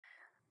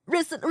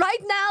Listen,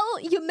 right now,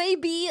 you may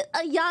be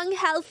a young,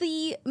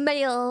 healthy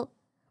male,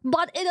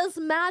 but it is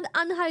mad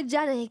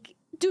unhygienic.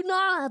 Do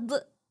not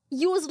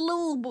use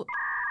lube.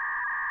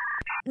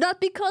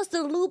 Not because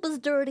the lube is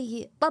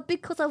dirty, but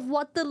because of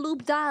what the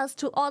lube does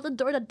to all the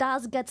dirt that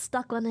does get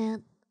stuck on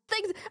it.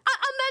 Things I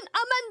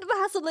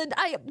meant Vaseline.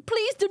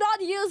 Please do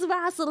not use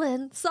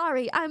Vaseline.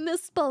 Sorry, I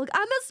misspoke.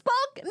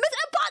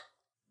 Misinput!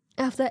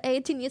 After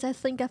 18 years, I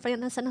think I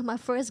finally understand how my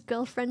first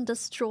girlfriend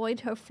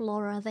destroyed her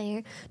flora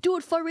there.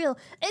 Dude, for real.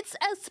 It's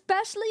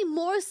especially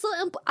more so...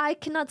 I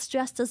cannot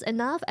stress this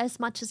enough as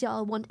much as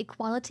y'all want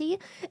equality.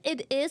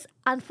 It is,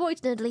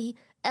 unfortunately,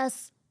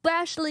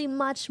 especially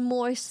much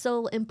more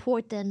so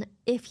important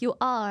if you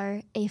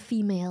are a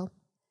female.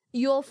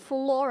 Your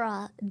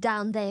flora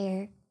down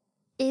there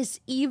is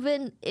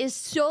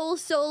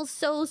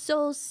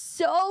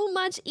so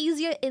much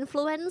easier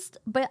influenced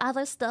by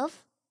other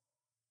stuff.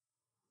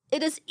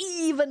 It is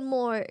even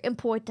more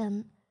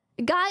important.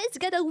 Guys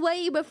get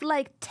away with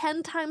like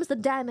 10 times the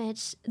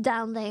damage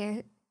down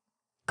there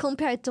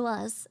compared to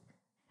us.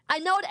 I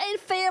know it ain't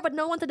fair, but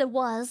no one said it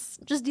was.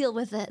 Just deal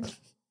with it.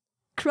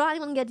 Crime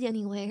won't get you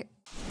anywhere.